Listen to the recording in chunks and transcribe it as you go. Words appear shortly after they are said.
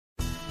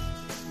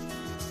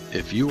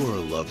If you or a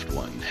loved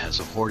one has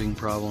a hoarding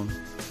problem,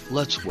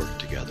 let's work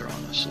together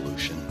on a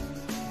solution.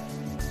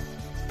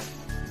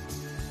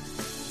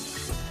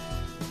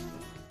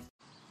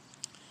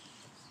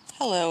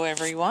 Hello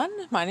everyone,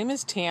 my name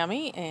is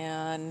Tammy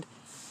and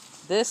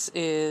this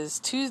is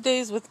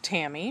Tuesdays with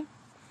Tammy,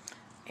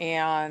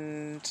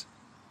 and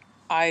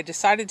I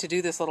decided to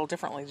do this a little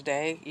differently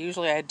today.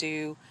 Usually I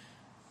do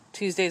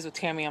Tuesdays with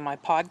Tammy on my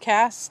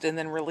podcast and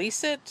then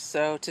release it,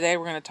 so today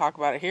we're going to talk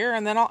about it here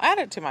and then I'll add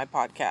it to my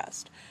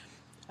podcast,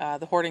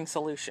 The Hoarding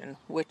Solution,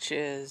 which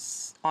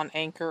is on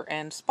Anchor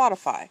and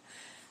Spotify,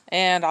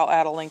 and I'll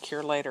add a link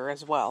here later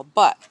as well.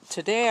 But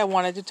today I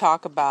wanted to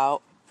talk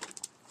about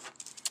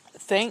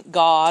thank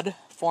God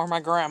for my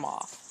grandma,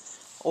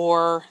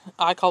 or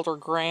I called her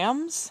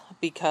Grams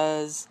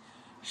because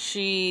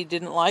she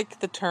didn't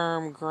like the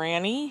term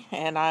granny,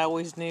 and I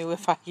always knew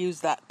if I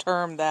used that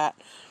term that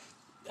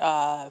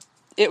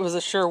it was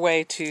a sure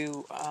way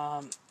to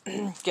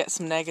get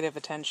some negative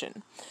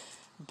attention.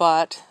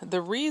 But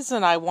the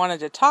reason I wanted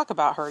to talk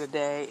about her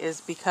today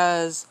is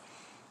because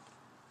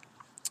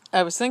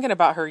I was thinking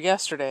about her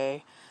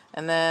yesterday,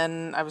 and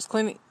then I was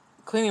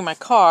cleaning my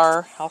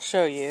car. I'll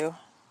show you.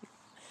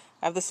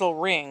 I have this little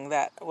ring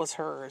that was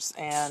hers,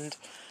 and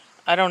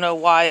I don't know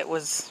why it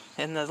was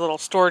in the little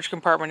storage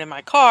compartment in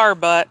my car,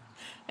 but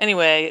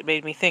anyway, it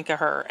made me think of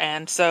her.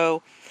 And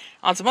so,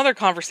 on some other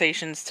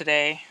conversations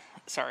today,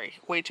 sorry,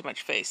 way too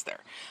much face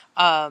there,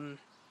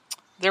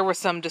 there was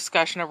some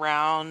discussion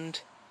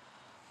around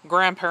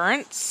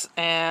grandparents,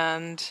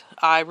 and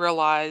I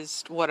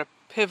realized what a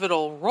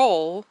pivotal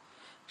role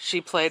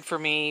she played for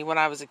me when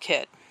I was a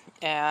kid.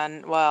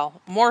 And,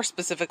 well, more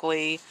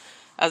specifically,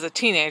 as a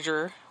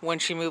teenager, when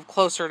she moved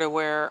closer to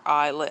where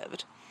I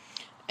lived.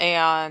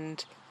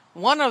 And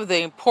one of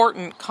the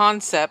important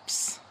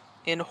concepts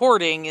in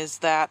hoarding is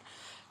that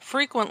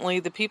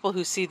frequently the people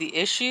who see the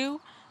issue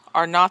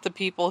are not the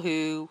people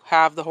who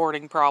have the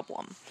hoarding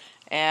problem.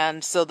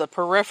 And so the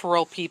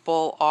peripheral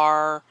people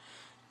are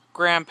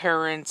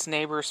grandparents,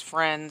 neighbors,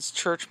 friends,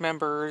 church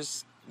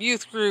members,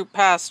 youth group,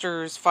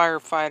 pastors,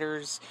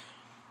 firefighters,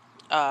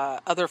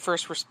 other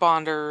first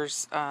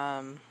responders,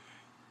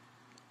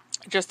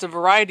 just a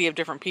variety of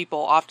different people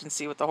often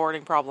see what the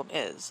hoarding problem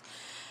is,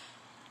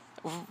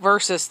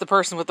 versus the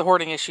person with the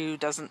hoarding issue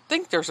doesn't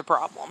think there's a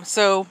problem.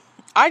 So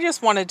I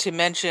just wanted to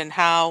mention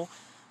how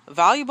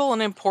valuable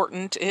and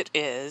important it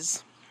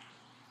is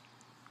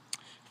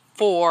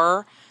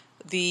for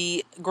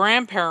the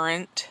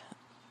grandparent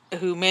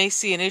who may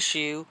see an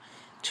issue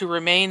to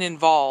remain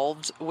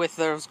involved with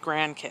those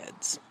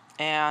grandkids.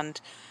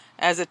 And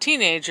as a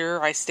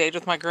teenager, I stayed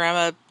with my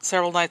grandma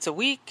several nights a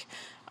week.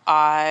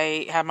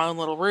 I had my own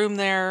little room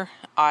there.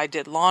 I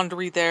did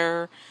laundry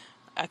there.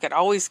 I could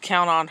always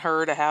count on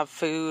her to have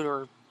food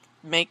or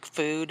make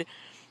food.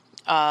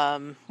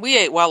 We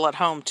ate well at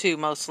home too,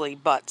 mostly,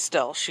 but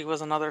still, she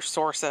was another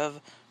source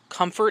of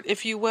comfort,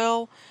 if you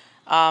will.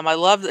 I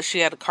loved that she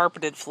had a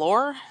carpeted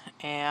floor,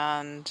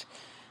 and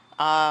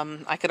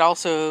I could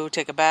also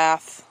take a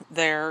bath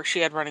there.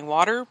 She had running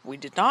water. We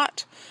did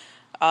not.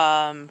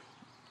 And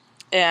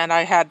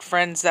I had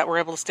friends that were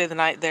able to stay the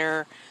night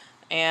there.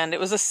 And it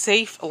was a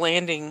safe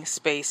landing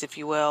space, if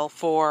you will,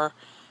 for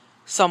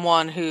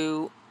someone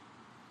who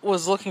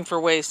was looking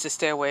for ways to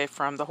stay away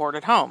from the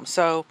hoarded home.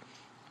 So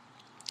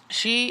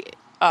she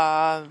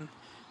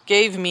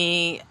gave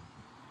me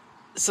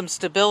some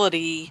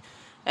stability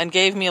and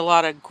gave me a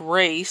lot of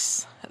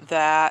grace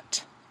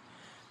that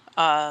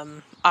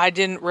I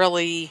didn't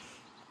really...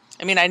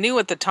 I knew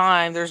at the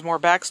time, there's more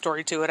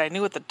backstory to it, I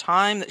knew at the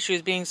time that she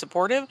was being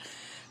supportive,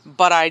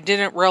 but I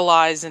didn't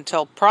realize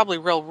until probably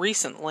real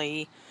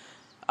recently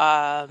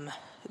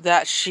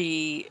that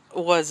she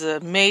was a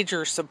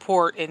major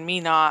support in me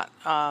not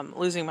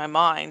losing my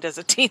mind as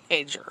a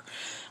teenager.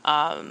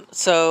 And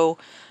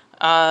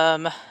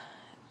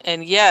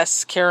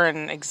yes,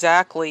 Karen,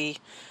 exactly.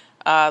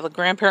 The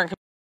grandparent can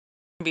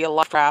be a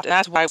lot of craft, and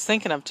that's what I was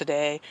thinking of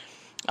today.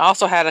 I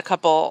also had a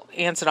couple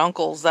aunts and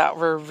uncles that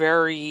were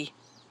very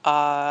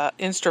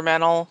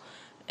instrumental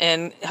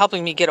in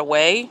helping me get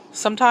away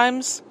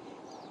sometimes.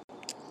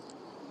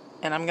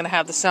 And I'm going to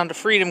have the Sound of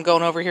Freedom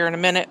going over here in a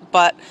minute.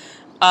 But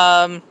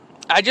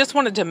I just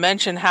wanted to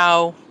mention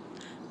how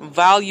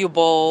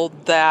valuable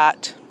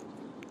that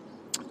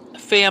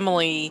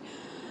family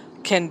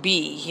can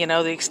be.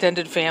 The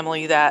extended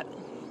family that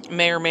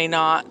may or may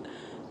not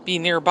be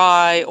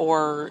nearby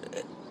or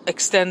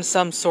extend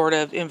some sort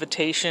of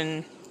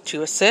invitation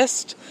to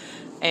assist.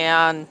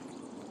 And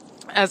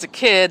as a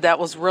kid, that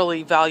was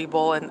really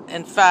valuable. And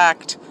in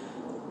fact,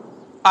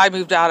 I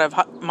moved out of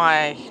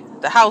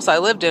the house I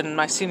lived in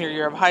my senior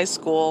year of high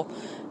school,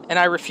 and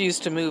I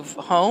refused to move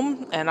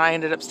home, and I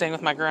ended up staying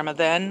with my grandma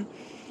then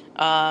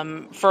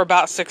for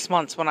about 6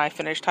 months when I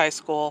finished high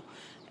school,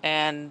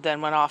 and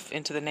then went off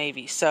into the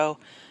Navy. So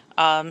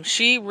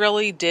she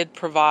really did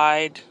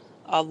provide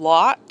a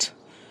lot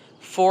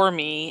for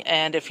me,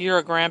 and if you're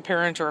a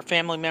grandparent or a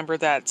family member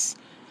that's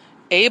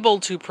able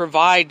to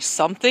provide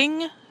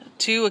something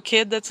to a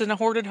kid that's in a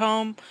hoarded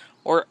home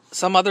or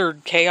some other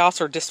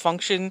chaos or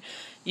dysfunction,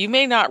 you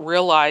may not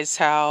realize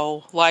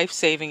how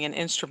life-saving and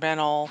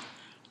instrumental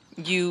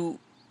you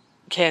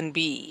can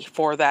be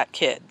for that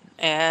kid.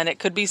 And it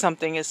could be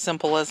something as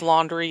simple as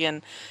laundry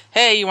and,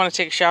 hey, you want to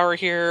take a shower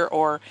here?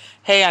 Or,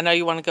 hey, I know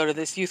you want to go to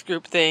this youth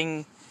group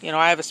thing.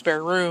 I have a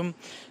spare room.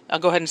 I'll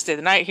go ahead and stay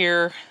the night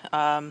here.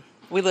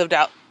 We lived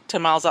out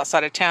 10 miles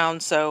outside of town,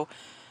 so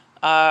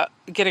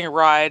getting a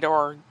ride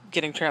or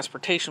getting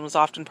transportation was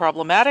often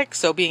problematic.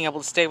 So being able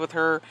to stay with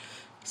her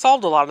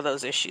solved a lot of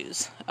those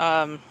issues.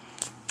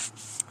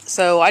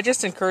 So I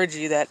just encourage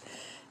you that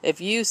if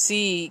you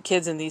see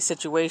kids in these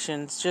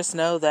situations, just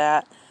know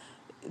that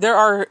there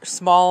are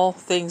small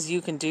things you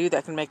can do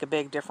that can make a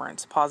big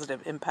difference,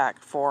 positive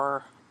impact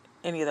for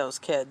any of those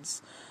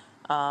kids,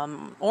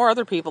 or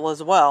other people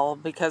as well,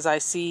 because I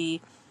see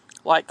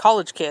like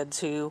college kids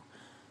who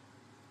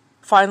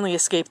finally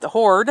escape the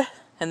horde,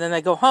 and then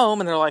they go home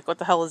and they're like, what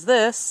the hell is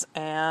this?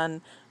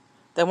 And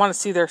they want to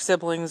see their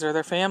siblings or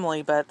their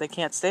family, but they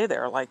can't stay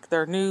there. Like,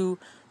 their new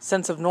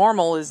sense of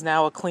normal is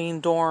now a clean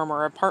dorm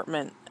or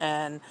apartment,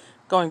 and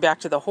going back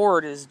to the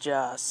horde is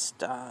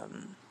just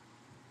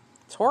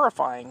it's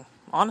horrifying,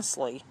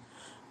 honestly.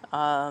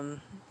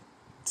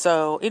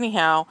 So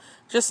anyhow,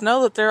 just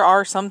know that there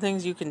are some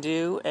things you can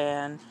do.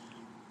 And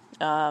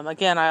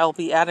again, I'll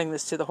be adding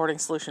this to the Hoarding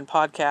Solution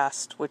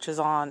podcast, which is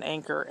on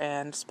Anchor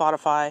and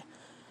Spotify.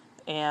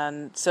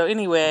 And so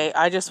anyway,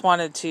 I just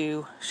wanted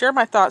to share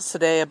my thoughts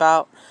today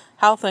about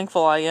how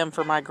thankful I am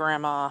for my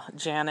grandma,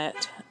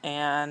 Janet,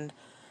 and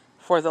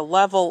for the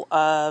level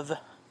of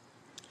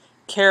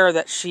care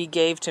that she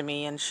gave to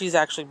me. And she's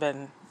actually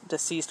been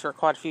deceased for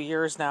quite a few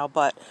years now,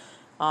 but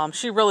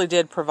she really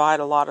did provide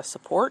a lot of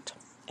support,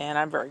 and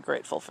I'm very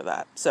grateful for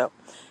that. So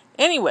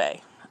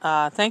anyway,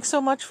 thanks so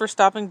much for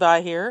stopping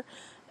by here,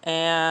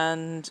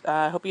 and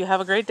I hope you have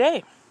a great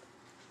day.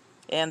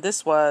 And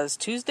this was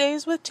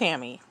Tuesdays with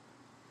Tammi.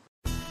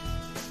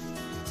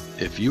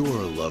 If you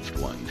or a loved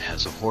one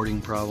has a hoarding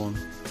problem,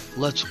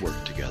 let's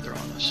work together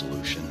on a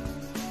solution.